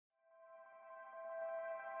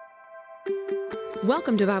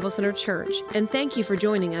Welcome to Bible Center Church, and thank you for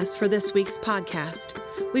joining us for this week's podcast.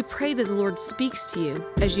 We pray that the Lord speaks to you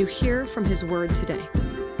as you hear from His Word today.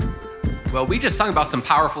 Well, we just sung about some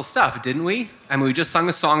powerful stuff, didn't we? I mean, we just sung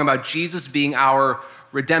a song about Jesus being our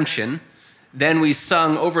redemption. Then we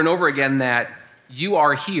sung over and over again that you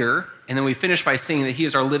are here, and then we finished by singing that He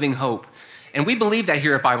is our living hope. And we believe that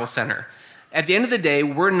here at Bible Center. At the end of the day,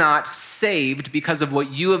 we're not saved because of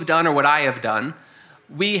what you have done or what I have done.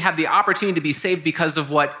 We have the opportunity to be saved because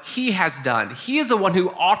of what He has done. He is the one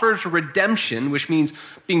who offers redemption, which means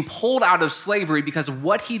being pulled out of slavery because of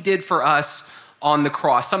what He did for us on the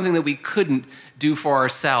cross, something that we couldn't do for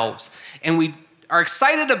ourselves. And we are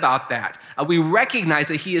excited about that. We recognize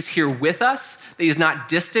that He is here with us, that He is not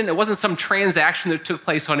distant. It wasn't some transaction that took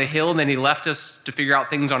place on a hill and then He left us to figure out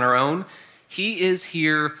things on our own. He is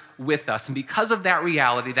here with us. And because of that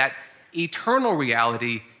reality, that eternal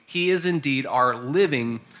reality, He is indeed our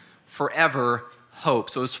living forever hope.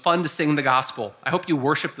 So it was fun to sing the gospel. I hope you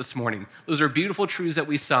worship this morning. Those are beautiful truths that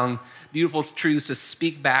we sung, beautiful truths to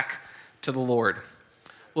speak back to the Lord.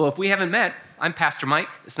 Well, if we haven't met, I'm Pastor Mike.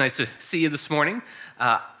 It's nice to see you this morning.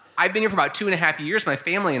 I've been here for about 2.5 years, my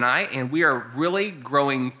family and I, and we are really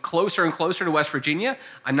growing closer and closer to West Virginia.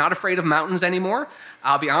 I'm not afraid of mountains anymore.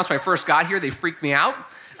 I'll be honest, when I first got here, they freaked me out.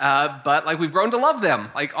 But we've grown to love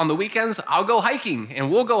them. Like on the weekends, I'll go hiking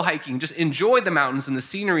and we'll go hiking. Just enjoy the mountains and the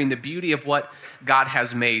scenery and the beauty of what God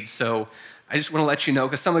has made. So I just want to let you know,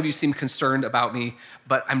 because some of you seem concerned about me,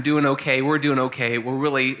 but I'm doing okay. We're doing okay. We're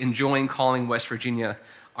really enjoying calling West Virginia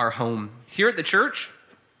our home. Here at the church,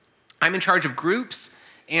 I'm in charge of groups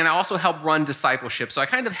and I also help run discipleship. So I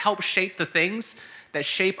kind of help shape the things that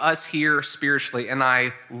shape us here spiritually. And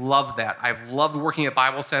I love that. I've loved working at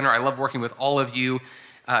Bible Center. I love working with all of you.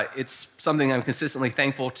 It's something I'm consistently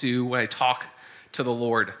thankful to when I talk to the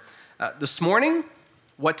Lord. This morning,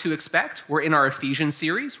 what to expect? We're in our Ephesians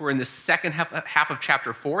series. We're in the second half of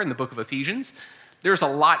chapter 4 in the book of Ephesians. There's a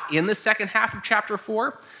lot in the second half of chapter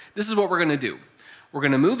 4. This is what we're going to do. We're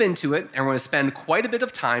going to move into it, and we're going to spend quite a bit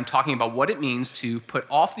of time talking about what it means to put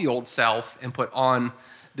off the old self and put on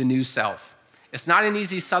the new self. It's not an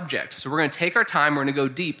easy subject, so we're going to take our time. We're going to go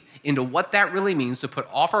deep into what that really means to put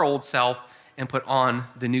off our old self and put on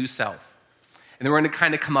the new self. And then we're going to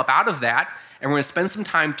kind of come up out of that, and we're going to spend some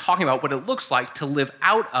time talking about what it looks like to live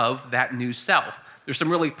out of that new self. There's some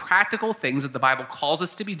really practical things that the Bible calls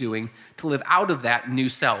us to be doing to live out of that new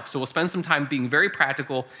self. So we'll spend some time being very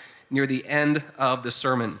practical near the end of the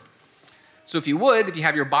sermon. So if you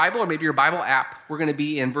have your Bible or maybe your Bible app, we're going to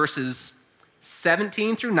be in verses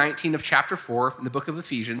 17 through 19 of chapter 4 in the book of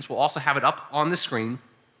Ephesians. We'll also have it up on the screen.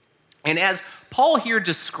 And as Paul here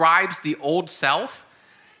describes the old self,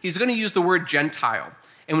 he's going to use the word Gentile.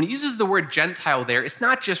 And when he uses the word Gentile there, it's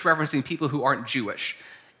not just referencing people who aren't Jewish.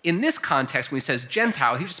 In this context, when he says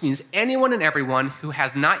Gentile, he just means anyone and everyone who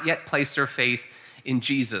has not yet placed their faith in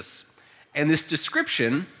Jesus. And this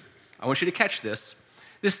description, I want you to catch this,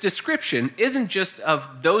 this description isn't just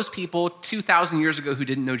of those people 2,000 years ago who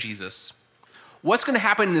didn't know Jesus. What's going to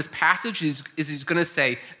happen in this passage is he's going to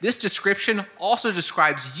say, this description also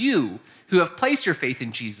describes you who have placed your faith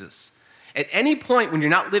in Jesus. At any point when you're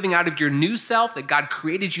not living out of your new self that God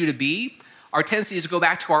created you to be, our tendency is to go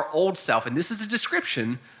back to our old self. And this is a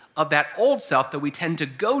description of that old self that we tend to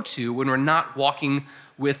go to when we're not walking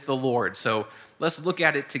with the Lord. So let's look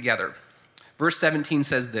at it together. Verse 17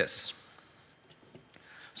 says this.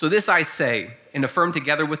 So this I say and affirm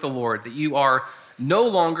together with the Lord, that you no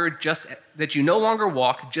longer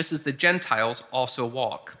walk just as the Gentiles also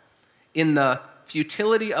walk, in the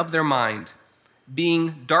futility of their mind,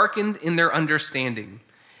 being darkened in their understanding,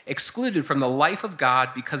 excluded from the life of God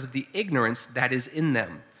because of the ignorance that is in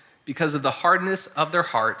them, because of the hardness of their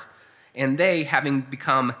heart, and they, having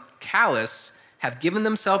become callous, have given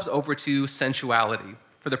themselves over to sensuality,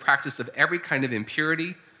 for the practice of every kind of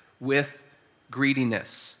impurity with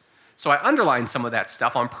greediness. So I underlined some of that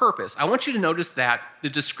stuff on purpose. I want you to notice that the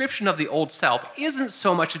description of the old self isn't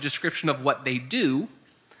so much a description of what they do,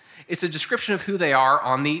 it's a description of who they are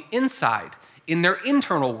on the inside, in their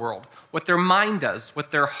internal world, what their mind does,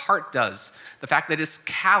 what their heart does, the fact that it's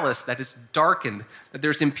callous, that it's darkened, that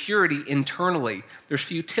there's impurity internally, there's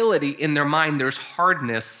futility in their mind, there's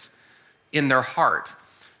hardness in their heart.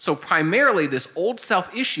 So primarily, this old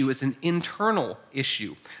self issue is an internal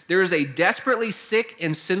issue. There is a desperately sick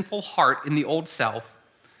and sinful heart in the old self.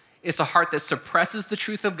 It's a heart that suppresses the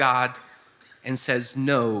truth of God and says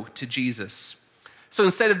no to Jesus. So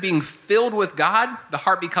instead of being filled with God, the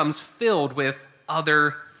heart becomes filled with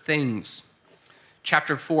other things.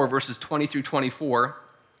 Chapter 4, verses 20 through 24,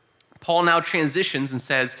 Paul now transitions and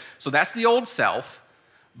says, so that's the old self.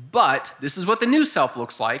 But this is what the new self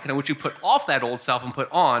looks like, and I want you to put off that old self and put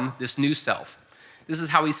on this new self. This is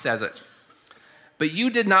how he says it. But you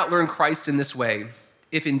did not learn Christ in this way,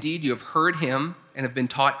 if indeed you have heard him and have been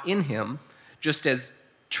taught in him, just as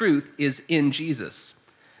truth is in Jesus,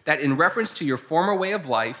 that in reference to your former way of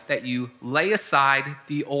life, that you lay aside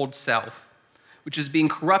the old self, which is being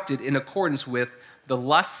corrupted in accordance with the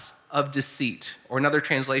lusts of deceit, or another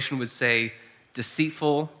translation would say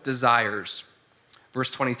deceitful desires. Verse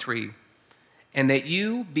 23, and that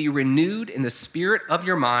you be renewed in the spirit of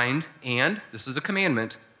your mind, and, this is a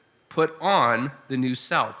commandment, put on the new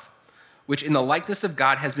self, which in the likeness of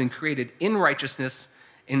God has been created in righteousness,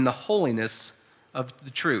 in the holiness of the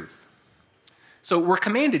truth. So we're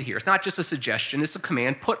commanded here. It's not just a suggestion, it's a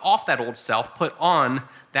command. Put off that old self, put on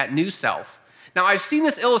that new self. Now, I've seen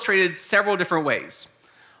this illustrated several different ways.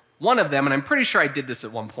 One of them, and I'm pretty sure I did this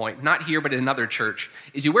at one point, not here, but in another church,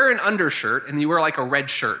 is you wear an undershirt and you wear like a red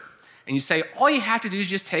shirt. And you say, all you have to do is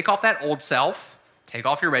just take off that old self, take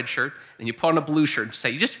off your red shirt, and you put on a blue shirt and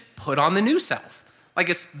say, you just put on the new self. Like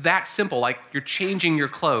it's that simple, like you're changing your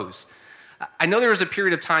clothes. I know there was a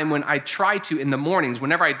period of time when I tried to, in the mornings,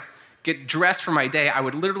 whenever I get dressed for my day, I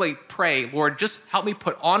would literally pray, Lord, just help me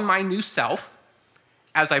put on my new self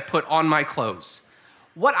as I put on my clothes.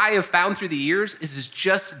 What I have found through the years is it's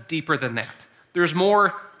just deeper than that. There's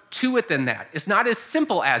more to it than that. It's not as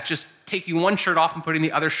simple as just taking one shirt off and putting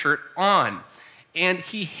the other shirt on. And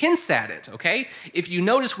he hints at it, okay? If you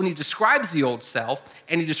notice when he describes the old self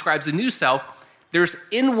and he describes the new self, there's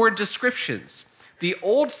inward descriptions. The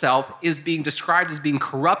old self is being described as being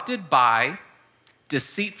corrupted by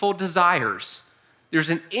deceitful desires. There's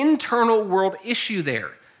an internal world issue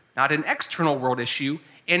there, not an external world issue,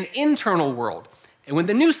 an internal world. And when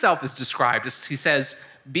the new self is described, he says,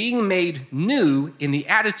 being made new in the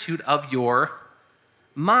attitude of your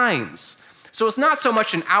minds. So it's not so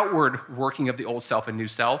much an outward working of the old self and new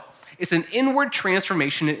self. It's an inward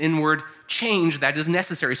transformation, an inward change that is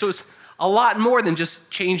necessary. So it's a lot more than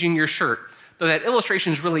just changing your shirt. Though that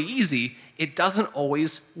illustration is really easy, it doesn't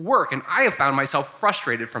always work. And I have found myself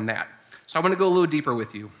frustrated from that. So I want to go a little deeper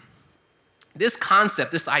with you. This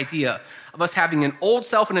concept, this idea of us having an old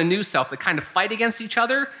self and a new self that kind of fight against each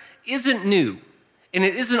other isn't new. And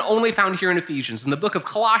it isn't only found here in Ephesians. In the book of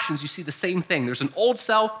Colossians, you see the same thing. There's an old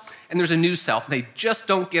self and there's a new self. They just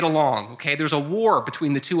don't get along, okay? There's a war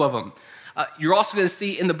between the two of them. You're also going to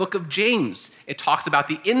see in the book of James, it talks about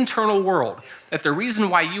the internal world, that the reason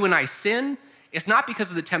why you and I sin is not because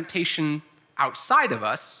of the temptation outside of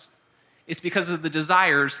us, it's because of the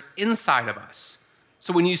desires inside of us.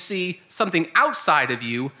 So when you see something outside of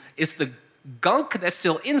you, it's the gunk that's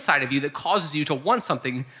still inside of you that causes you to want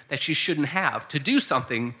something that you shouldn't have, to do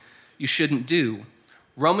something you shouldn't do.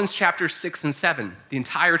 Romans chapter 6 and 7, the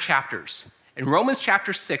entire chapters. In Romans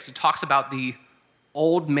chapter 6, it talks about the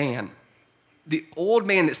old man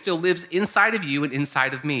that still lives inside of you and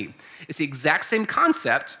inside of me. It's the exact same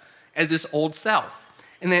concept as this old self.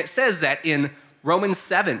 And then it says that in Romans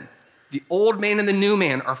 7, the old man and the new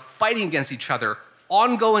man are fighting against each other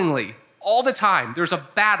ongoingly, all the time. There's a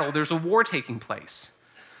battle, there's a war taking place.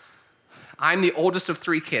 I'm the oldest of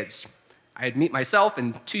 3 kids. I had myself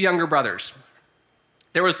and 2 younger brothers.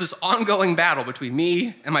 There was this ongoing battle between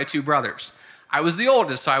me and my 2 brothers. I was the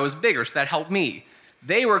oldest, so I was bigger, so that helped me.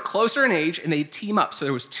 They were closer in age, and they'd team up. So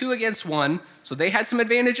there was 2 against 1, so they had some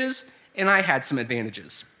advantages, and I had some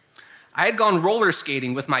advantages. I had gone roller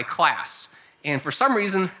skating with my class, and for some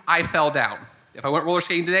reason, I fell down. If I went roller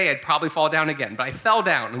skating today, I'd probably fall down again. But I fell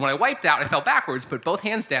down, and when I wiped out, I fell backwards, put both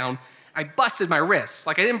hands down. I busted my wrists.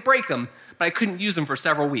 Like I didn't break them, but I couldn't use them for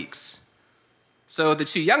several weeks. So the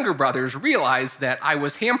 2 younger brothers realized that I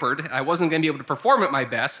was hampered. I wasn't going to be able to perform at my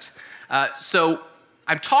best. So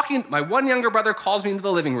I'm talking. My one younger brother calls me into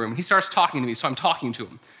the living room. He starts talking to me, so I'm talking to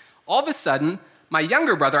him. All of a sudden, my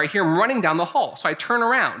younger brother, I hear him running down the hall. So I turn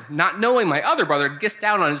around, not knowing my other brother gets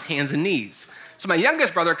down on his hands and knees. So my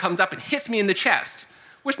youngest brother comes up and hits me in the chest,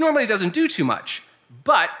 which normally doesn't do too much,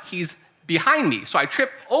 but he's behind me. So I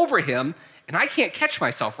trip over him, and I can't catch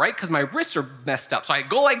myself, right? Because my wrists are messed up. So I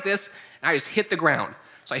go like this, and I just hit the ground.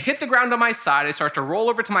 So I hit the ground on my side. I start to roll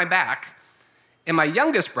over to my back, and my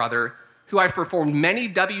youngest brother, who I've performed many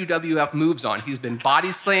WWF moves on, he's been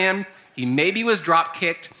body slammed, he maybe was drop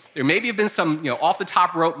kicked, there maybe have been some off the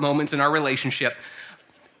top rope moments in our relationship.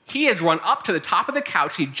 He had run up to the top of the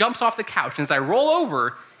couch, he jumps off the couch, and as I roll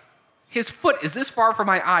over, his foot is this far from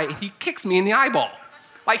my eye, and he kicks me in the eyeball.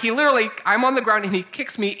 Like he literally, I'm on the ground, and he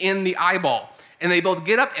kicks me in the eyeball. And they both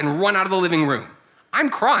get up and run out of the living room. I'm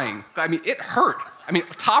crying. I mean, it hurt. I mean,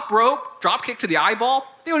 top rope, drop kick to the eyeball.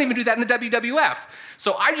 They don't even do that in the WWF.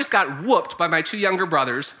 So I just got whooped by my two younger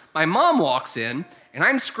brothers. My mom walks in, and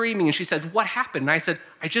I'm screaming, and she says, what happened? And I said,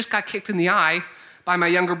 I just got kicked in the eye by my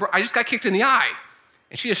younger brother. I just got kicked in the eye.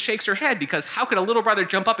 And she just shakes her head because how could a little brother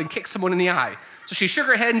jump up and kick someone in the eye? So she shook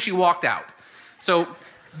her head and she walked out. So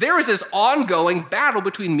there is this ongoing battle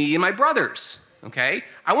between me and my brothers, okay?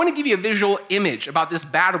 I want to give you a visual image about this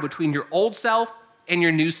battle between your old self and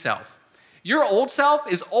your new self. Your old self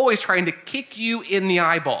is always trying to kick you in the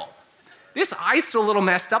eyeball. This eye's still a little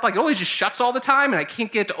messed up. Like it always just shuts all the time and I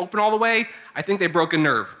can't get it to open all the way. I think they broke a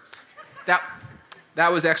nerve.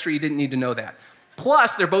 That was extra. You didn't need to know that.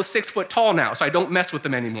 Plus, they're both 6 foot tall now, so I don't mess with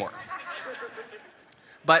them anymore.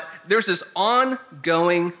 But there's this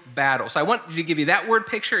ongoing battle. So I want to give you that word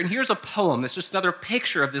picture, and here's a poem that's just another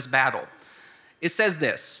picture of this battle. It says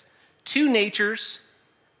this, 2 natures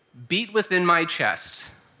beat within my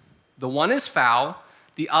chest. The one is foul,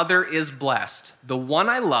 the other is blessed. The one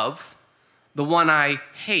I love, the one I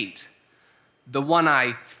hate. The one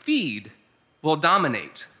I feed will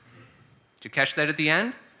dominate. Did you catch that at the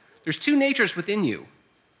end? There's 2 natures within you,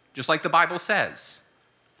 just like the Bible says.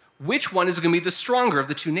 Which one is going to be the stronger of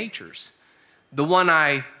the 2 natures? The one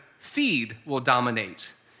I feed will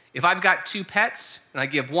dominate. If I've got 2 pets and I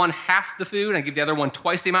give one half the food and I give the other one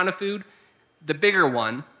twice the amount of food, the bigger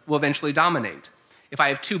one will eventually dominate. If I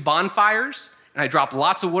have 2 bonfires and I drop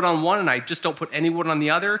lots of wood on one and I just don't put any wood on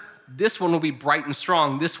the other, this one will be bright and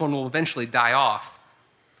strong. This one will eventually die off.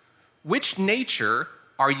 Which nature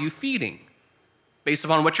are you feeding? Based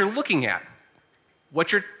upon what you're looking at,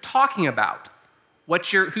 what you're talking about,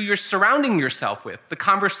 who you're surrounding yourself with, the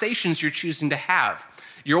conversations you're choosing to have.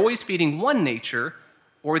 You're always feeding one nature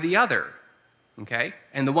or the other, okay?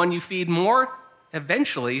 And the one you feed more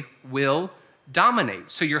eventually will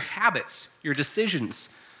dominate. So your habits, your decisions,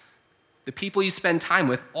 the people you spend time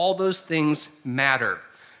with, all those things matter.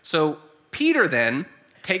 So Peter then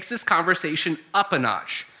takes this conversation up a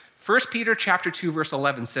notch. 1 Peter chapter 2, verse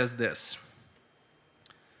 11 says this,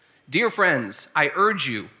 Dear friends, I urge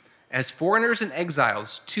you, as foreigners and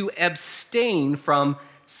exiles, to abstain from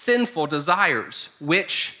sinful desires,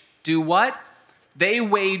 which do what? They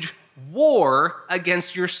wage war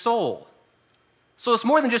against your soul. So it's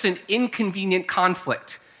more than just an inconvenient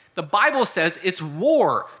conflict. The Bible says it's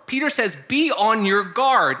war. Peter says, be on your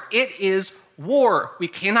guard. It is war. We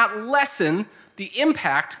cannot lessen the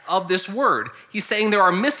impact of this word. He's saying there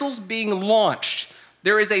are missiles being launched.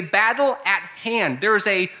 There is a battle at hand. There is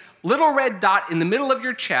a little red dot in the middle of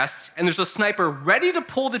your chest, and there's a sniper ready to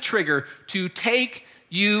pull the trigger to take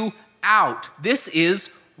you out. This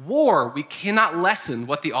is war. We cannot lessen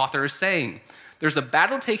what the author is saying. There's a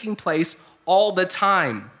battle taking place all the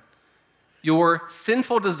time. Your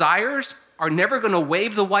sinful desires are never going to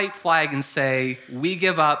wave the white flag and say, we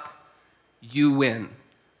give up, you win.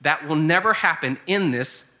 That will never happen in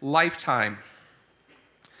this lifetime.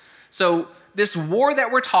 So this war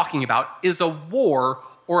that we're talking about is a war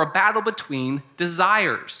or a battle between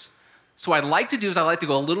desires. So what I'd like to do is I'd like to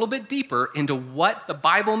go a little bit deeper into what the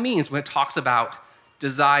Bible means when it talks about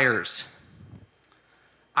desires.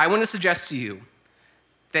 I want to suggest to you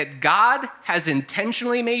that God has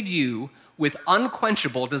intentionally made you with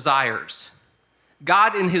unquenchable desires.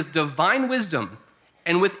 God, in his divine wisdom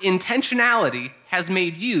and with intentionality, has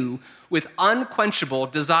made you with unquenchable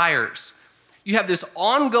desires. You have this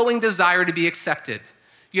ongoing desire to be accepted.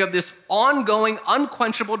 You have this ongoing,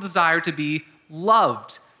 unquenchable desire to be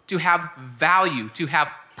loved, to have value, to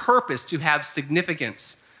have purpose, to have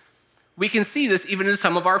significance. We can see this even in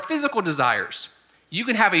some of our physical desires. You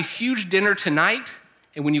can have a huge dinner tonight,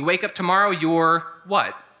 and when you wake up tomorrow, you're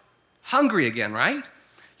what? Hungry again, right?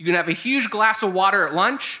 You can have a huge glass of water at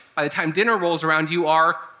lunch. By the time dinner rolls around, you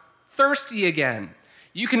are thirsty again.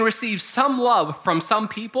 You can receive some love from some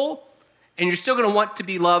people, and you're still going to want to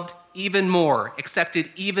be loved even more, accepted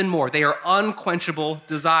even more. They are unquenchable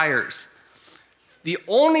desires. The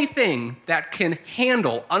only thing that can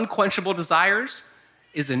handle unquenchable desires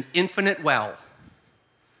is an infinite well.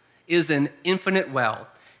 Here's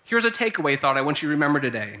a takeaway thought I want you to remember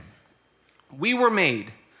today. We were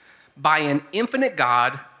made by an infinite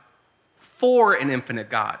God for an infinite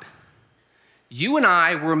God. You and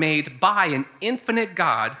I were made by an infinite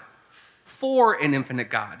God for an infinite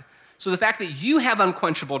God. So the fact that you have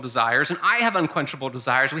unquenchable desires and I have unquenchable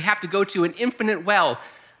desires, we have to go to an infinite well.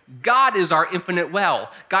 God is our infinite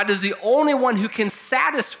well. God is the only one who can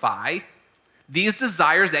satisfy these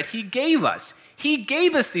desires that he gave us. He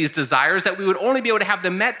gave us these desires that we would only be able to have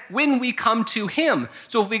them met when we come to him.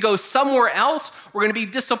 So if we go somewhere else, we're going to be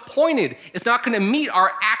disappointed. It's not going to meet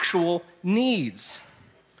our actual needs.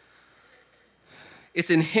 It's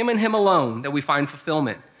in him and him alone that we find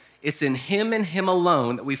fulfillment. It's in him and him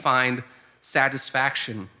alone that we find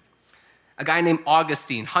satisfaction. A guy named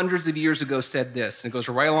Augustine, hundreds of years ago, said this, and it goes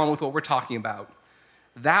right along with what we're talking about.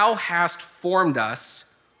 Thou hast formed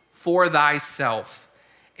us for thyself,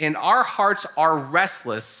 and our hearts are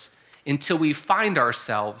restless until we find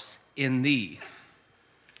ourselves in thee.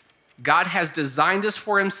 God has designed us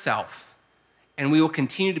for himself, and we will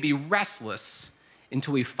continue to be restless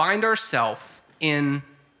until we find ourselves in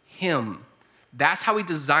him. That's how he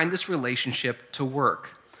designed this relationship to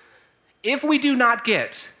work. If we do not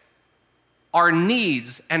get our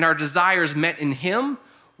needs and our desires met in him,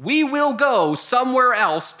 we will go somewhere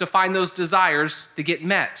else to find those desires to get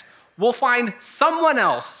met. We'll find someone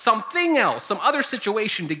else, something else, some other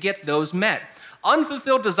situation to get those met.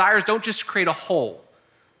 Unfulfilled desires don't just create a hole.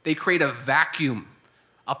 They create a vacuum,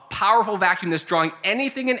 a powerful vacuum that's drawing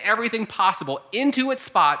anything and everything possible into its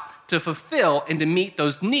spot to fulfill and to meet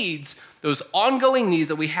those needs, those ongoing needs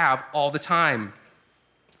that we have all the time.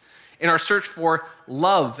 In our search for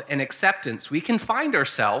love and acceptance, we can find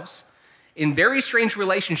ourselves in very strange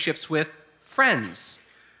relationships with friends,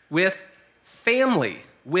 with family,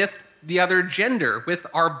 with the other gender, with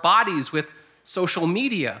our bodies, with social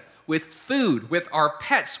media, with food, with our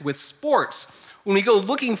pets, with sports. When we go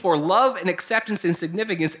looking for love and acceptance and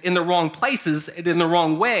significance in the wrong places and in the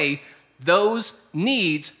wrong way, those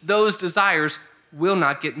needs, those desires will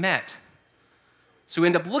not get met. So we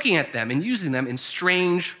end up looking at them and using them in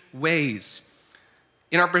strange ways.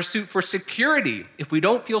 In our pursuit for security, if we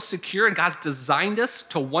don't feel secure and God's designed us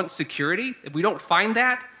to want security, if we don't find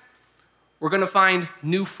that, we're going to find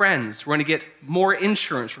new friends. We're going to get more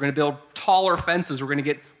insurance. We're going to build taller fences. We're going to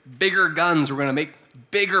get bigger guns. We're going to make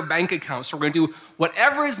bigger bank accounts. So we're going to do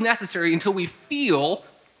whatever is necessary until we feel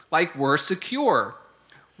like we're secure.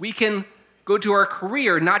 We can go to our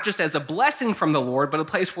career not just as a blessing from the Lord, but a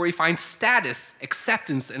place where we find status,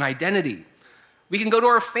 acceptance, and identity. We can go to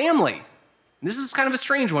our family. This is kind of a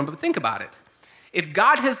strange one, but think about it. If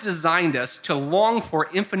God has designed us to long for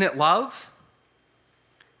infinite love,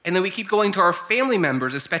 and then we keep going to our family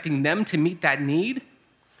members expecting them to meet that need,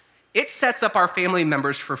 it sets up our family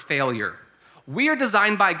members for failure. We are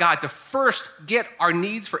designed by God to first get our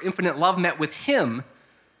needs for infinite love met with him,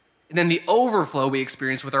 and then the overflow we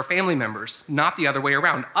experience with our family members, not the other way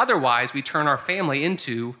around. Otherwise, we turn our family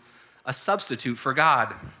into a substitute for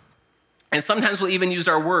God. And sometimes we'll even use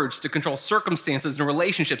our words to control circumstances and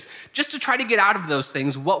relationships just to try to get out of those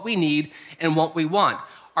things what we need and what we want.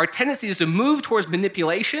 Our tendency is to move towards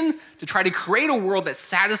manipulation, to try to create a world that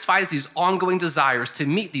satisfies these ongoing desires to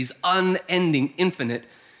meet these unending, infinite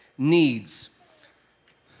needs.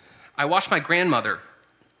 I watched my grandmother,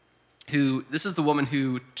 this is the woman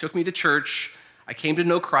who took me to church. I came to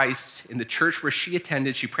know Christ in the church where she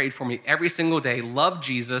attended. She prayed for me every single day, loved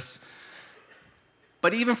Jesus.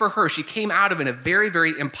 But even for her, she came out of it in a very,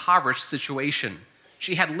 very impoverished situation.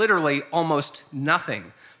 She had literally almost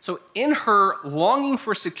nothing. So in her longing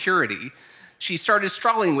for security, she started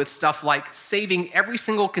struggling with stuff like saving every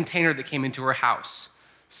single container that came into her house.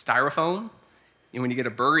 Styrofoam, when you get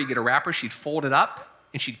a burger, you get a wrapper, she'd fold it up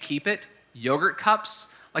and she'd keep it. Yogurt cups.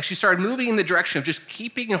 Like she started moving in the direction of just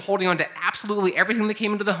keeping and holding on to absolutely everything that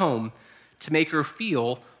came into the home to make her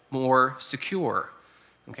feel more secure.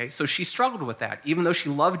 Okay, so she struggled with that, even though she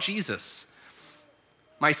loved Jesus.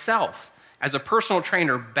 Myself, as a personal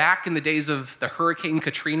trainer back in the days of the Hurricane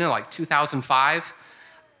Katrina, like 2005,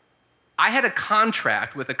 I had a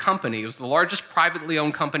contract with a company. It was the largest privately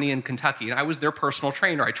owned company in Kentucky, and I was their personal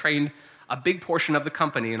trainer. I trained a big portion of the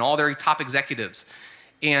company and all their top executives.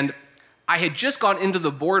 And I had just gone into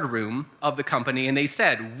the boardroom of the company, and they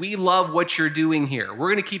said, "We love what you're doing here. We're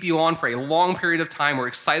going to keep you on for a long period of time. We're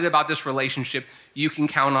excited about this relationship. You can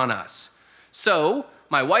count on us." So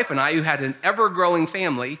my wife and I, who had an ever-growing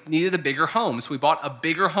family, needed a bigger home. So we bought a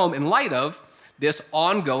bigger home in light of this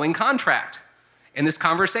ongoing contract and this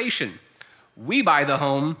conversation. We buy the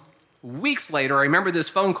home. Weeks later, I remember this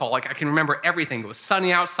phone call. Like I can remember everything. It was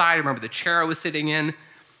sunny outside. I remember the chair I was sitting in.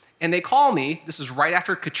 And they call me, this is right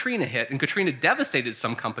after Katrina hit, and Katrina devastated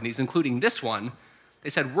some companies, including this one. They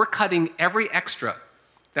said, "We're cutting every extra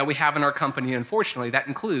that we have in our company, and unfortunately, that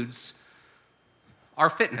includes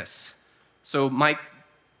our fitness. So Mike,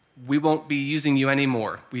 we won't be using you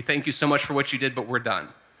anymore. We thank you so much for what you did, but we're done."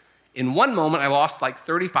 In one moment, I lost like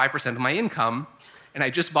 35% of my income, and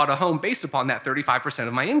I just bought a home based upon that 35%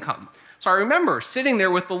 of my income. So I remember sitting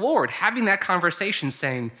there with the Lord, having that conversation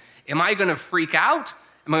saying, am I going to freak out?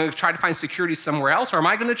 Am I going to try to find security somewhere else? Or am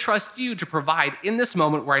I going to trust you to provide in this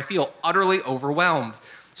moment where I feel utterly overwhelmed?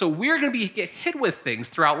 So we're going to get hit with things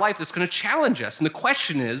throughout life that's going to challenge us. And the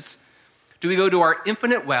question is, do we go to our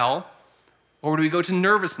infinite well, or do we go to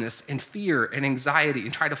nervousness and fear and anxiety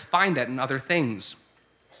and try to find that in other things?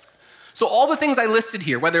 So all the things I listed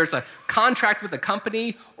here, whether it's a contract with a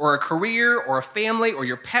company or a career or a family or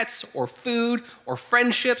your pets or food or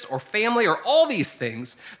friendships or family or all these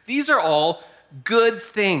things, these are all good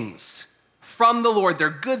things from the Lord. They're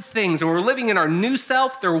good things. And we're living in our new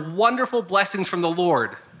self. They're wonderful blessings from the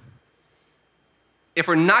Lord. If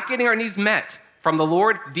we're not getting our needs met from the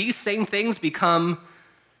Lord, these same things become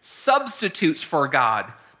substitutes for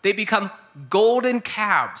God. They become golden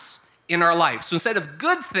calves in our life. So instead of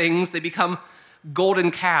good things, they become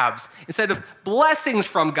golden calves. Instead of blessings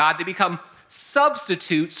from God, they become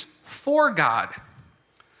substitutes for God.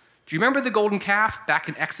 Do you remember the golden calf back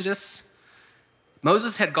in Exodus?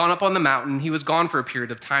 Moses had gone up on the mountain. He was gone for a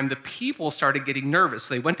period of time. The people started getting nervous.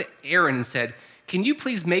 So they went to Aaron and said, can you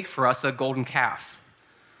please make for us a golden calf?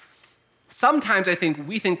 Sometimes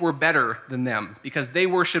we think we're better than them because they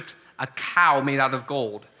worshiped a cow made out of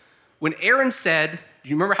gold. When Aaron said, do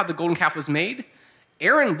you remember how the golden calf was made?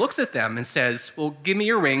 Aaron looks at them and says, well, give me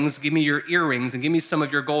your rings, give me your earrings, and give me some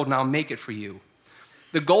of your gold, and I'll make it for you.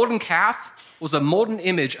 The golden calf was a molten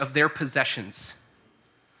image of their possessions.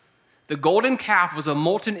 The golden calf was a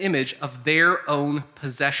molten image of their own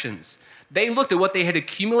possessions. They looked at what they had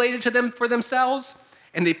accumulated to them for themselves,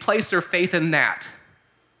 and they placed their faith in that.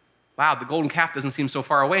 Wow, the golden calf doesn't seem so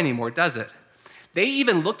far away anymore, does it? They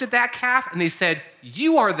even looked at that calf and they said,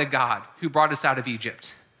 you are the God who brought us out of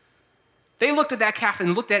Egypt. They looked at that calf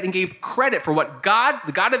and looked at it and gave credit for what God,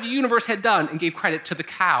 the God of the universe, had done, and gave credit to the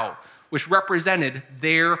cow, which represented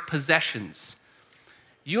their possessions.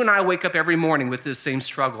 You and I wake up every morning with this same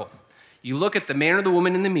struggle. You look at the man or the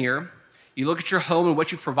woman in the mirror, you look at your home and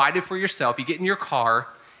what you've provided for yourself, you get in your car,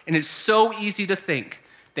 and it's so easy to think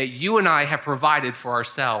that you and I have provided for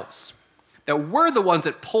ourselves, that we're the ones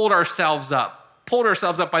that pulled ourselves up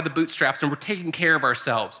by the bootstraps, and we're taking care of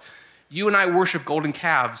ourselves. You and I worship golden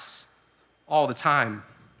calves all the time.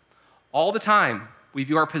 All the time, we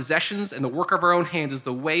view our possessions and the work of our own hands as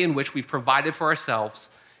the way in which we've provided for ourselves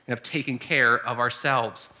and have taken care of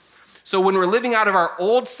ourselves. So when we're living out of our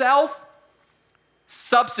old self,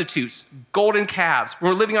 substitutes, golden calves.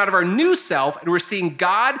 When we're living out of our new self and we're seeing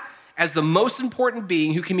God as the most important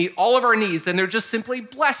being who can meet all of our needs, then they're just simply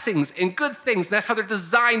blessings and good things. And that's how they're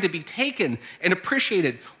designed to be taken and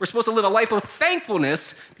appreciated. We're supposed to live a life of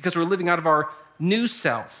thankfulness because we're living out of our new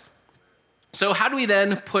self. So how do we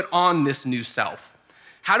then put on this new self?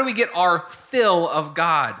 How do we get our fill of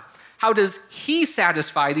God? How does he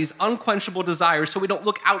satisfy these unquenchable desires so we don't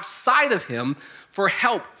look outside of him for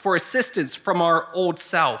help, for assistance from our old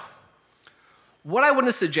self? What I want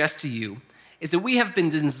to suggest to you is that we've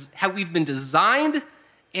been designed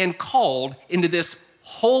and called into this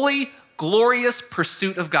holy, glorious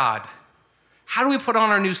pursuit of God. How do we put on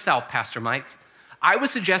our new self, Pastor Mike? I would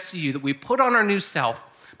suggest to you that we put on our new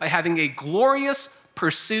self by having a glorious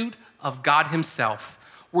pursuit of God himself.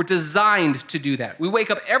 We're designed to do that. We wake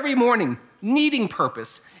up every morning needing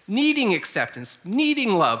purpose, needing acceptance,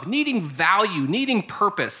 needing love, needing value, needing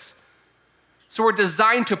purpose. So we're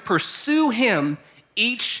designed to pursue him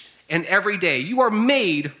each and every day. You are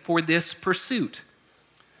made for this pursuit.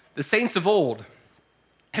 The saints of old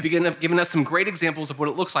have given us some great examples of what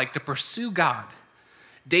it looks like to pursue God.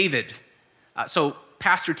 David, so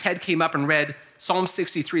Pastor Ted came up and read Psalm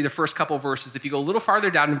 63, the first couple of verses. If you go a little farther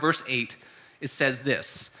down in verse 8, it says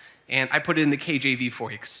this, and I put it in the KJV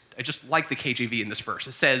for you because I just like the KJV in this verse.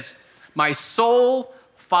 It says, my soul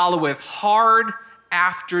followeth hard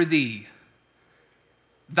after thee.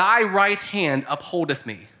 Thy right hand upholdeth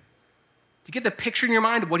me. Do you get the picture in your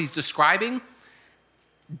mind of what he's describing?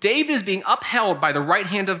 David is being upheld by the right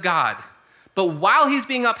hand of God. But while he's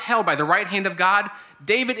being upheld by the right hand of God,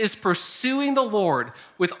 David is pursuing the Lord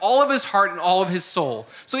with all of his heart and all of his soul.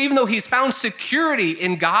 So even though he's found security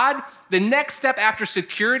in God, the next step after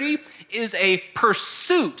security is a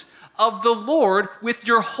pursuit of the Lord with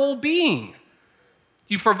your whole being.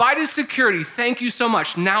 You've provided security. Thank you so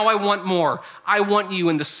much. Now I want more. I want you.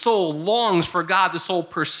 And the soul longs for God. The soul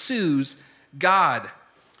pursues God.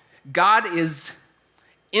 God is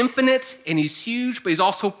infinite and he's huge, but he's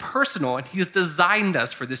also personal, and he's designed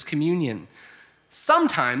us for this communion.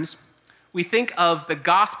 Sometimes we think of the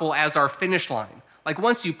gospel as our finish line. Like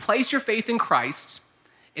once you place your faith in Christ,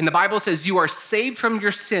 and the Bible says you are saved from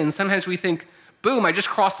your sins, sometimes we think, boom, I just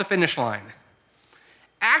crossed the finish line.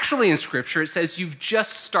 Actually, in Scripture, it says you've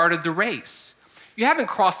just started the race. You haven't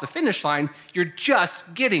crossed the finish line, you're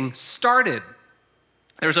just getting started.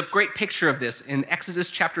 There's a great picture of this in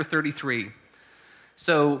Exodus chapter 33.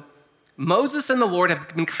 So Moses and the Lord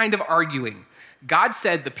have been kind of arguing. God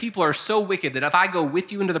said, the people are so wicked that if I go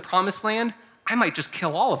with you into the promised land, I might just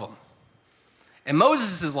kill all of them. And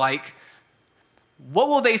Moses is like, what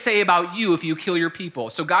will they say about you if you kill your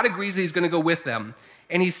people? So God agrees that he's going to go with them.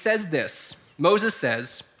 And he says this. Moses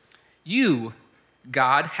says, you,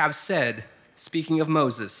 God, have said, speaking of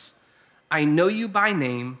Moses, I know you by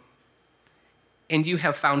name, and you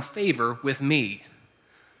have found favor with me.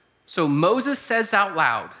 So Moses says out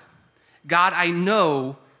loud, God, I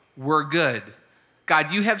know we're good.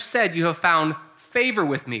 God, you have said you have found favor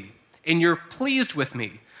with me, and you're pleased with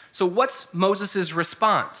me. So what's Moses'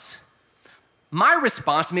 response? My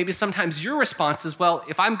response, maybe sometimes your response is, well,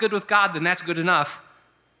 if I'm good with God, then that's good enough.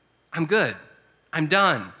 I'm good. I'm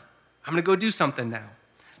done. I'm going to go do something now.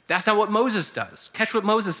 That's not what Moses does. Catch what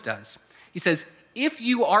Moses does. He says, if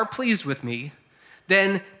you are pleased with me,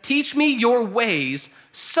 then teach me your ways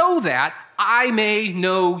so that I may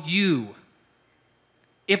know you.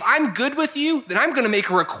 If I'm good with you, then I'm going to make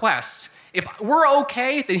a request. If we're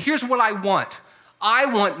okay, then here's what I want. I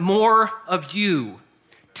want more of you.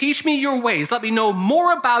 Teach me your ways. Let me know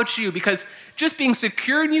more about you, because just being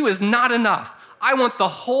secure in you is not enough. I want the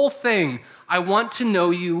whole thing. I want to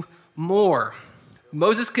know you more.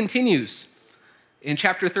 Moses continues in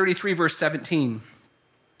chapter 33, verse 17.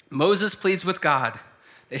 Moses pleads with God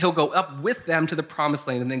that he'll go up with them to the promised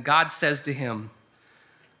land. And then God says to him,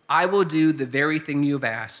 I will do the very thing you have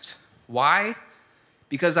asked. Why?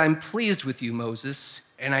 Because I'm pleased with you, Moses,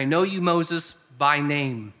 and I know you, Moses, by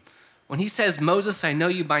name. When he says, Moses, I know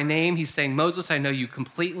you by name, he's saying, Moses, I know you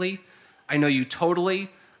completely. I know you totally.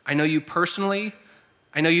 I know you personally.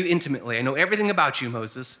 I know you intimately. I know everything about you,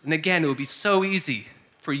 Moses. And again, it would be so easy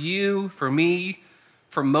for you, for me,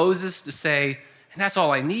 for Moses to say, and that's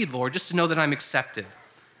all I need, Lord, just to know that I'm accepted.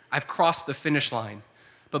 I've crossed the finish line.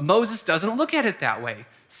 But Moses doesn't look at it that way.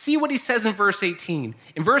 See what he says in verse 18.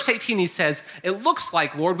 In verse 18, he says, it looks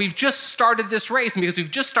like, Lord, we've just started this race. And because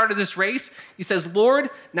we've just started this race, he says, Lord,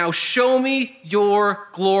 now show me your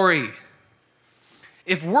glory.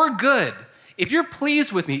 If we're good, if you're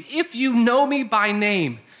pleased with me, if you know me by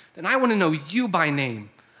name, then I want to know you by name.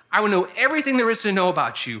 I want to know everything there is to know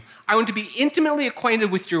about you. I want to be intimately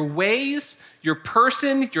acquainted with your ways, your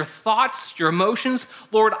person, your thoughts, your emotions.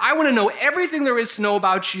 Lord, I want to know everything there is to know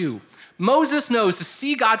about you. Moses knows to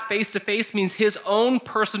see God face to face means his own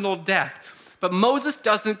personal death. But Moses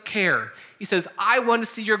doesn't care. He says, I want to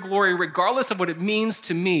see your glory regardless of what it means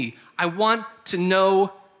to me. I want to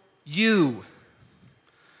know you.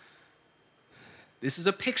 This is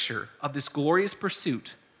a picture of this glorious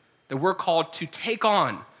pursuit that we're called to take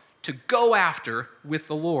on, to go after with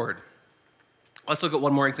the Lord. Let's look at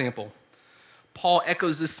one more example. Paul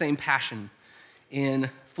echoes this same passion.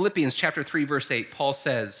 In Philippians chapter 3, verse 8, Paul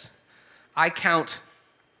says, I count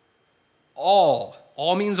all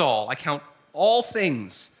means all, I count all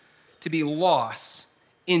things to be loss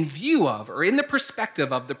in view of, or in the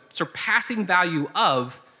perspective of, the surpassing value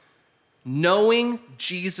of knowing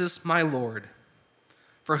Jesus my Lord,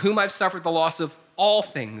 for whom I've suffered the loss of all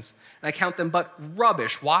things, and I count them but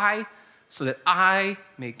rubbish. Why? So that I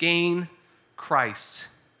may gain Christ.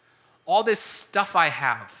 All this stuff I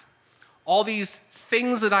have, all these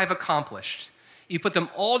things that I've accomplished, you put them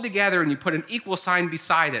all together and you put an equal sign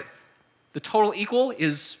beside it. The total equal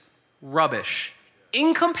is rubbish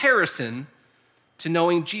in comparison to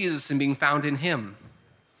knowing Jesus and being found in him.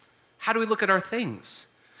 How do we look at our things?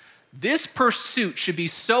 This pursuit should be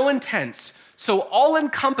so intense, so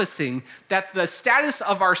all-encompassing, that the status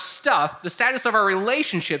of our stuff, the status of our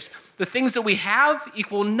relationships, the things that we have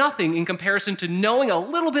equal nothing in comparison to knowing a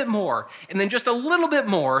little bit more, and then just a little bit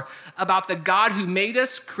more about the God who made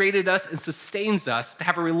us, created us, and sustains us to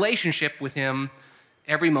have a relationship with him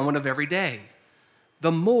every moment of every day.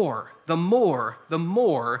 The more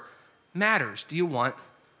matters. Do you want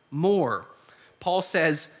more? Paul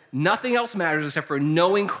says nothing else matters except for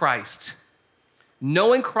knowing Christ.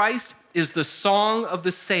 Knowing Christ is the song of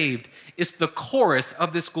the saved. It's the chorus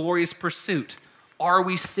of this glorious pursuit. Are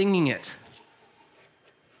we singing it?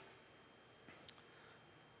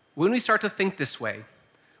 When we start to think this way,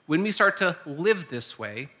 when we start to live this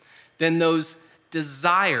way, then those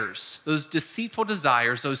desires, those deceitful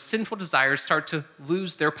desires, those sinful desires start to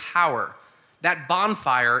lose their power. That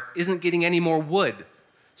bonfire isn't getting any more wood.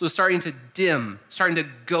 So it's starting to dim, starting to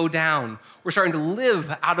go down. We're starting to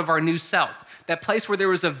live out of our new self. That place where there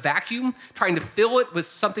was a vacuum, trying to fill it with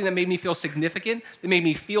something that made me feel significant, that made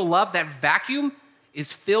me feel loved, that vacuum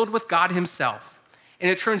is filled with God himself, and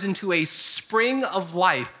it turns into a spring of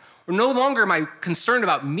life where no longer am I concerned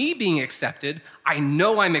about me being accepted. I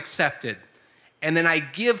know I'm accepted. And then I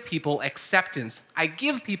give people acceptance. I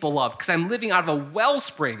give people love because I'm living out of a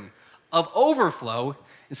wellspring of overflow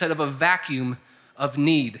instead of a vacuum of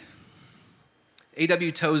need.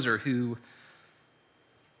 A.W. Tozer, who,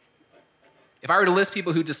 if I were to list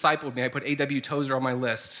people who discipled me, I put A.W. Tozer on my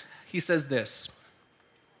list. He says this: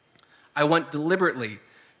 I want deliberately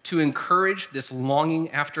to encourage this longing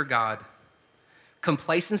after God.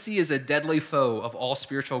 Complacency is a deadly foe of all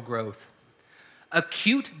spiritual growth.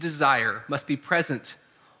 Acute desire must be present,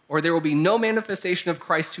 or there will be no manifestation of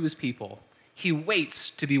Christ to his people. He waits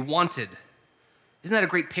to be wanted. Isn't that a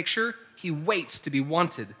great picture? He waits to be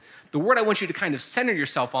wanted. The word I want you to kind of center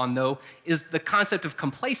yourself on, though, is the concept of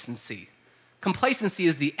complacency. Complacency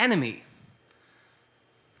is the enemy.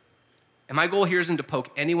 And my goal here isn't to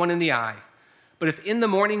poke anyone in the eye, but if in the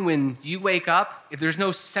morning when you wake up, if there's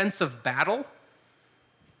no sense of battle,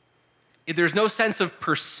 if there's no sense of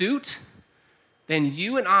pursuit, then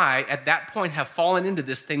you and I, at that point, have fallen into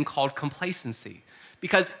this thing called complacency.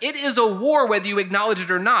 Because it is a war whether you acknowledge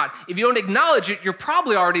it or not. If you don't acknowledge it, you're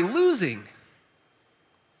probably already losing.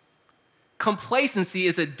 Complacency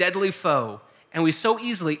is a deadly foe, and we so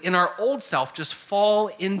easily, in our old self, just fall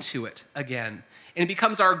into it again. And it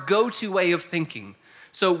becomes our go-to way of thinking.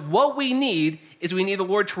 So what we need is we need the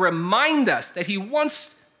Lord to remind us that he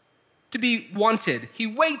wants to be wanted. He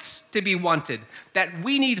waits to be wanted, that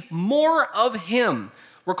we need more of him.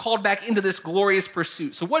 We're called back into this glorious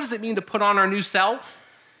pursuit. So what does it mean to put on our new self?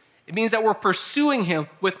 It means that we're pursuing him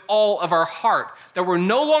with all of our heart, that we're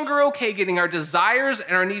no longer okay getting our desires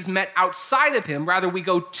and our needs met outside of him. Rather, we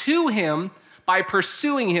go to him by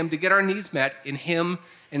pursuing him to get our needs met in him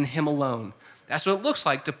and him alone. That's what it looks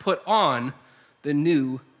like to put on the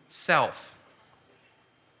new self.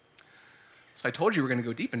 So I told you we're going to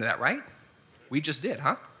go deep into that, right? We just did,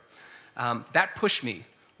 huh? That pushed me.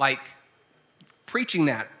 Like preaching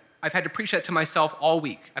that, I've had to preach that to myself all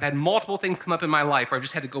week. I've had multiple things come up in my life where I've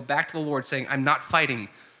just had to go back to the Lord saying, I'm not fighting.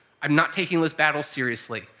 I'm not taking this battle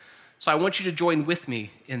seriously. So I want you to join with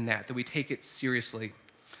me in that we take it seriously.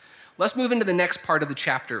 Let's move into the next part of the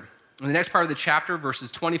chapter. In the next part of the chapter,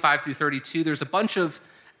 verses 25 through 32, there's a bunch of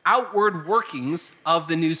outward workings of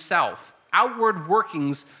the new self. Outward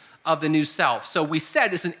workings of the new self. So we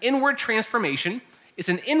said it's an inward transformation, it's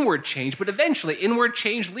an inward change, but eventually inward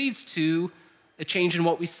change leads to a change in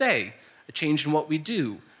what we say, a change in what we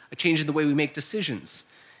do, a change in the way we make decisions.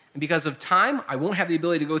 And because of time, I won't have the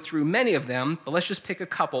ability to go through many of them, but let's just pick a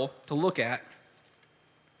couple to look at.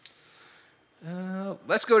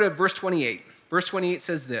 Let's go to verse 28. Verse 28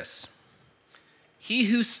 says this: He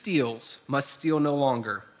who steals must steal no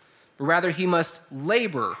longer, but rather he must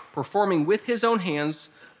labor, performing with his own hands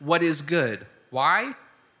what is good. Why?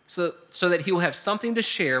 So that he will have something to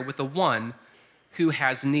share with the one who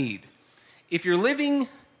has need. If you're living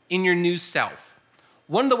in your new self,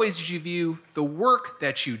 one of the ways that you view the work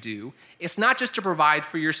that you do, it's not just to provide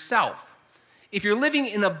for yourself. If you're living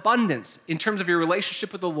in abundance in terms of your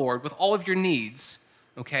relationship with the Lord, with all of your needs,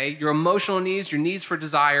 okay, your emotional needs, your needs for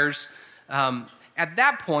desires, at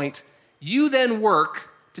that point, you then work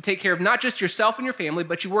to take care of not just yourself and your family,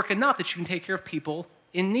 but you work enough that you can take care of people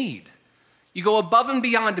in need. You go above and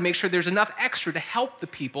beyond to make sure there's enough extra to help the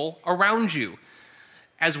people around you.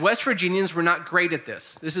 As West Virginians, we're not great at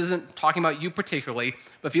this. This isn't talking about you particularly,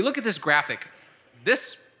 but if you look at this graphic,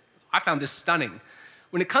 I found this stunning.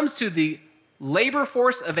 When it comes to the labor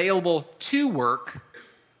force available to work,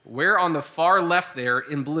 we're on the far left there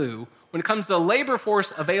in blue. When it comes to the labor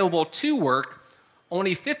force available to work,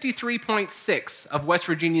 only 53.6% of West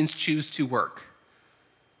Virginians choose to work.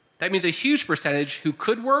 That means a huge percentage who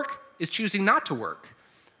could work is choosing not to work.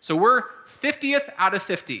 So we're 50th out of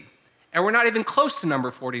 50. And we're not even close to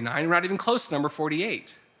number 49. We're not even close to number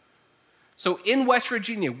 48. So in West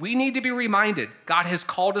Virginia, we need to be reminded God has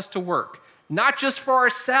called us to work, not just for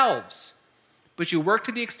ourselves, but you work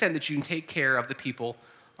to the extent that you can take care of the people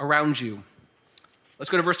around you. Let's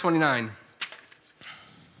go to verse 29.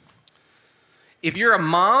 If you're a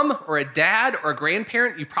mom or a dad or a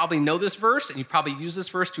grandparent, you probably know this verse, and you probably use this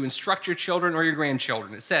verse to instruct your children or your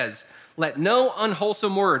grandchildren. It says, let no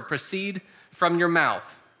unwholesome word proceed from your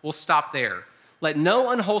mouth. We'll stop there. Let no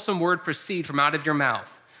unwholesome word proceed from out of your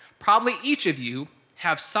mouth. Probably each of you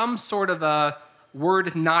have some sort of a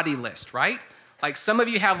word naughty list, right? Like some of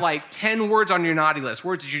you have like 10 words on your naughty list,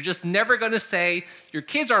 words that you're just never going to say. Your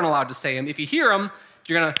kids aren't allowed to say them. If you hear them,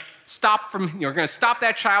 you're going to stop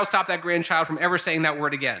that child, stop that grandchild from ever saying that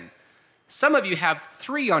word again. Some of you have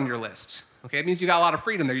 3 on your list, Okay, it means you got a lot of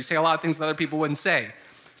freedom there. You say a lot of things that other people wouldn't say.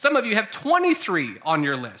 Some of you have 23 on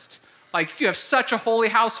your list. Like, you have such a holy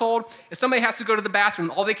household. If somebody has to go to the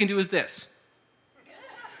bathroom, all they can do is this.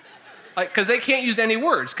 Like, because they can't use any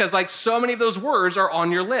words, because like so many of those words are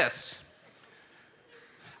on your list.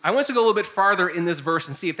 I want us to go a little bit farther in this verse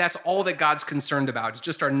and see if that's all that God's concerned about. It's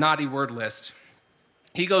just our naughty word list.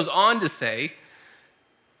 He goes on to say,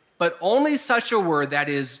 but only such a word that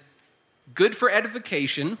is good for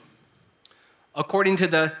edification, according to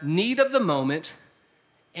the need of the moment,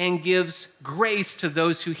 and gives grace to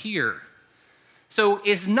those who hear. So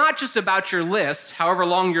it's not just about your list, however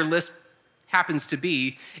long your list happens to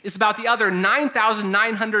be. It's about the other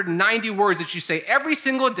 9,990 words that you say every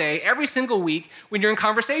single day, every single week when you're in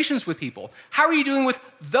conversations with people. How are you doing with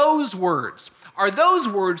those words? Are those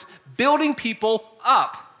words building people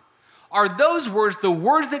up? Are those words the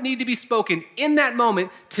words that need to be spoken in that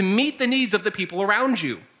moment to meet the needs of the people around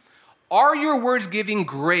you? Are your words giving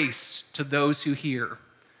grace to those who hear?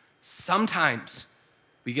 Sometimes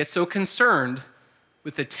we get so concerned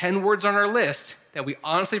with the 10 words on our list that we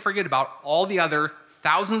honestly forget about all the other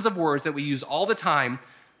thousands of words that we use all the time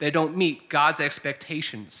that don't meet God's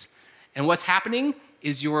expectations. And what's happening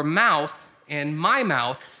is your mouth and my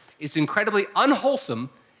mouth is incredibly unwholesome,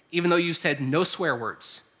 even though you said no swear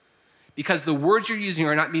words, because the words you're using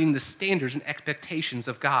are not meeting the standards and expectations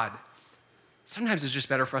of God. Sometimes it's just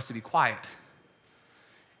better for us to be quiet.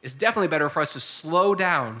 It's definitely better for us to slow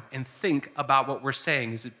down and think about what we're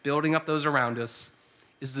saying. Is it building up those around us?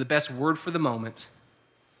 Is it the best word for the moment?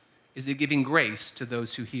 Is it giving grace to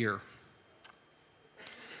those who hear?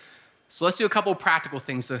 So let's do a couple of practical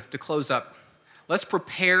things to close up. Let's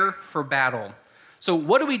prepare for battle. So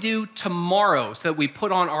what do we do tomorrow so that we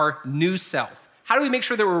put on our new self? How do we make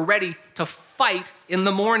sure that we're ready to fight in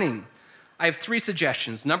the morning? I have 3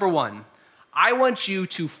 suggestions. Number 1, I want you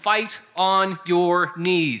to fight on your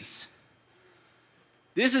knees.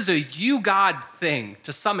 This is a you, God thing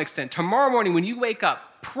to some extent. Tomorrow morning when you wake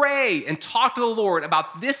up, pray and talk to the Lord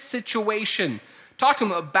about this situation. Talk to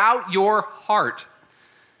him about your heart.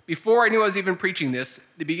 Before I knew I was even preaching this,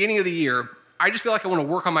 the beginning of the year, I just feel like I want to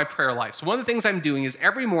work on my prayer life. So one of the things I'm doing is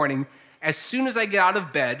every morning, as soon as I get out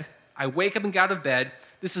of bed, I wake up and get out of bed,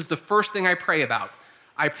 this is the first thing I pray about.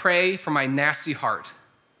 I pray for my nasty heart.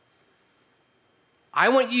 I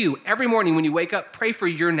want you, every morning when you wake up, pray for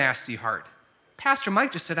your nasty heart. Pastor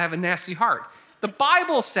Mike just said I have a nasty heart. The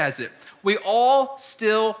Bible says it. We all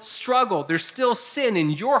still struggle. There's still sin in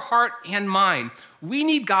your heart and mine. We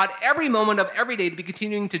need God every moment of every day to be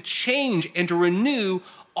continuing to change and to renew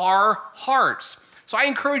our hearts. So I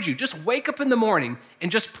encourage you, just wake up in the morning and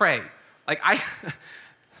just pray.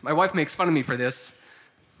 My wife makes fun of me for this.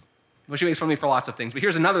 Well, she makes fun of me for lots of things, but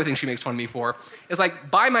here's another thing she makes fun of me for. It's like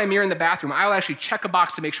by my mirror in the bathroom, I'll actually check a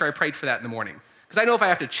box to make sure I prayed for that in the morning. Because I know if I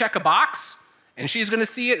have to check a box and she's going to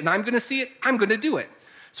see it and I'm going to see it, I'm going to do it.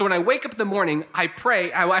 So when I wake up in the morning, I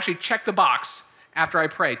pray, I will actually check the box after I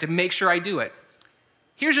pray to make sure I do it.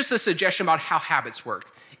 Here's just a suggestion about how habits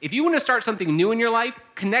work. If you want to start something new in your life,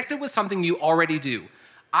 connect it with something you already do.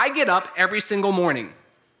 I get up every single morning.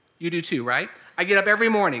 You do too, right? I get up every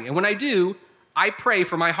morning, and when I do, I pray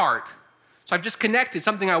for my heart. So I've just connected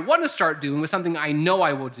something I want to start doing with something I know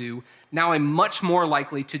I will do. Now I'm much more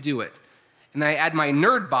likely to do it. And then I add my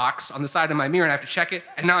nerd box on the side of my mirror, and I have to check it,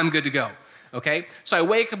 and now I'm good to go. Okay? So I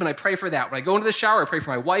wake up and I pray for that. When I go into the shower, I pray for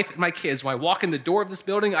my wife and my kids. When I walk in the door of this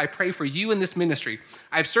building, I pray for you in this ministry.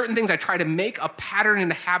 I have certain things I try to make a pattern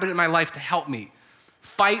and a habit in my life to help me.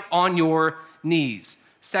 Fight on your knees.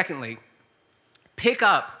 Secondly, pick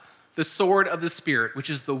up the sword of the Spirit, which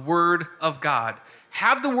is the Word of God.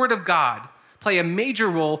 Have the Word of God play a major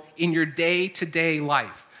role in your day-to-day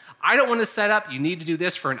life. I don't want to set up, you need to do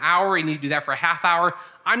this for an hour, you need to do that for a half hour.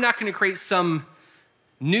 I'm not going to create some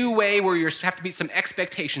new way where you have to meet some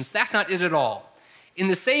expectations. That's not it at all. In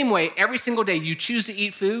the same way, every single day you choose to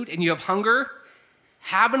eat food and you have hunger,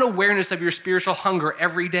 have an awareness of your spiritual hunger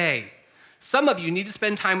every day. Some of you need to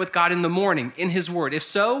spend time with God in the morning, in His Word. If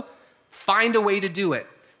so, find a way to do it.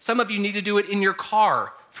 Some of you need to do it in your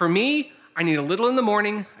car. For me, I need a little in the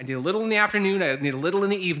morning, I need a little in the afternoon, I need a little in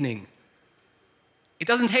the evening. It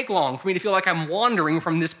doesn't take long for me to feel like I'm wandering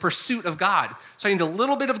from this pursuit of God. So I need a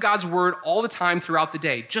little bit of God's Word all the time throughout the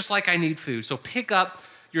day, just like I need food. So pick up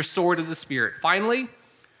your sword of the Spirit. Finally,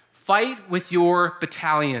 fight with your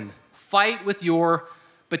battalion. Fight with your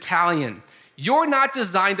battalion. You're not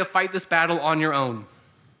designed to fight this battle on your own.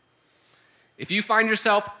 If you find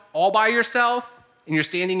yourself all by yourself and you're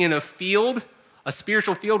standing in a field, a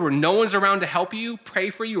spiritual field where no one's around to help you, pray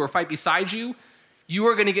for you, or fight beside you, you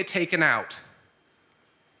are going to get taken out.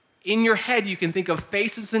 In your head, you can think of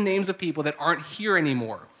faces and names of people that aren't here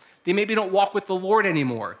anymore. They maybe don't walk with the Lord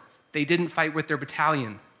anymore. They didn't fight with their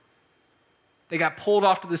battalion. They got pulled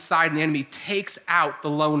off to the side and the enemy takes out the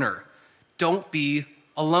loner. Don't be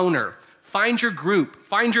a loner. Find your group,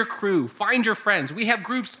 find your crew, find your friends. We have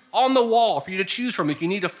groups on the wall for you to choose from if you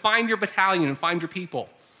need to find your battalion and find your people.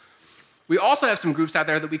 We also have some groups out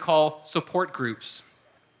there that we call support groups.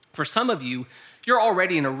 For some of you, you're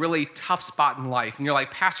already in a really tough spot in life, and you're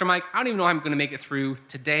like, Pastor Mike, I don't even know how I'm going to make it through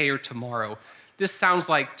today or tomorrow. This sounds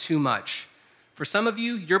like too much. For some of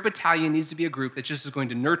you, your battalion needs to be a group that just is going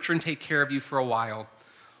to nurture and take care of you for a while.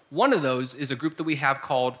 One of those is a group that we have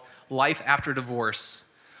called Life After Divorce.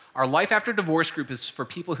 Our Life After Divorce group is for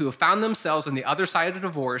people who have found themselves on the other side of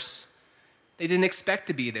divorce. They didn't expect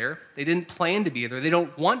to be there. They didn't plan to be there. They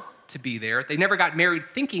don't want to be there. They never got married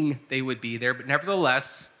thinking they would be there, but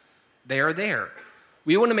nevertheless, they are there.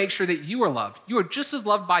 We want to make sure that you are loved. You are just as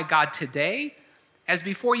loved by God today as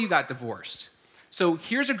before you got divorced. So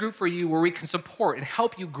here's a group for you where we can support and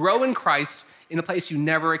help you grow in Christ in a place you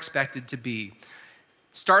never expected to be.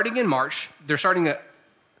 Starting in March, they're starting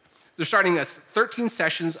 13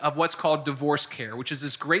 sessions of what's called Divorce Care, which is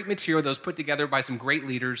this great material that was put together by some great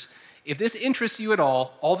leaders. If this interests you at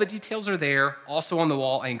all the details are there, also on the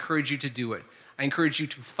wall. I encourage you to do it. I encourage you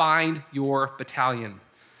to find your battalion.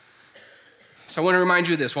 So I want to remind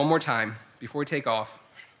you of this one more time before we take off.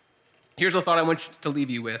 Here's a thought I want to leave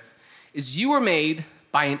you with, is you were made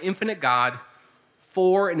by an infinite God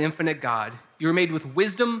for an infinite God. You were made with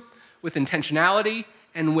wisdom, with intentionality,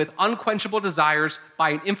 and with unquenchable desires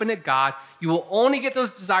by an infinite God. You will only get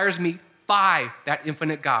those desires met by that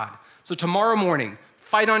infinite God. So tomorrow morning,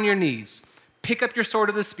 fight on your knees, pick up your sword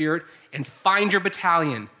of the Spirit, and find your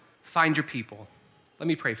battalion, find your people. Let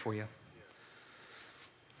me pray for you.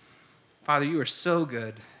 Father, you are so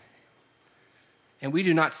good. And we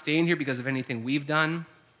do not stand here because of anything we've done.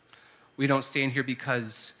 We don't stand here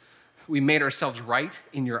because we made ourselves right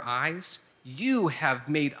in your eyes. You have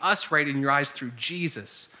made us right in your eyes through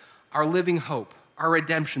Jesus, our living hope, our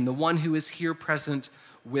redemption, the one who is here present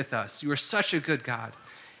with us. You are such a good God.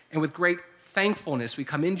 And with great thankfulness, we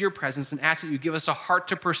come into your presence and ask that you give us a heart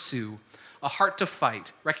to pursue, a heart to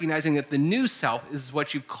fight, recognizing that the new self is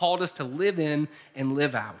what you've called us to live in and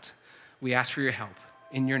live out. We ask for your help.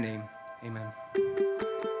 In your name, amen.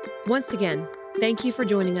 Once again, thank you for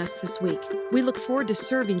joining us this week. We look forward to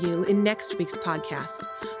serving you in next week's podcast,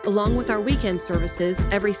 along with our weekend services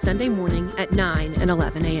every Sunday morning at 9 and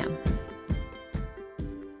 11 a.m.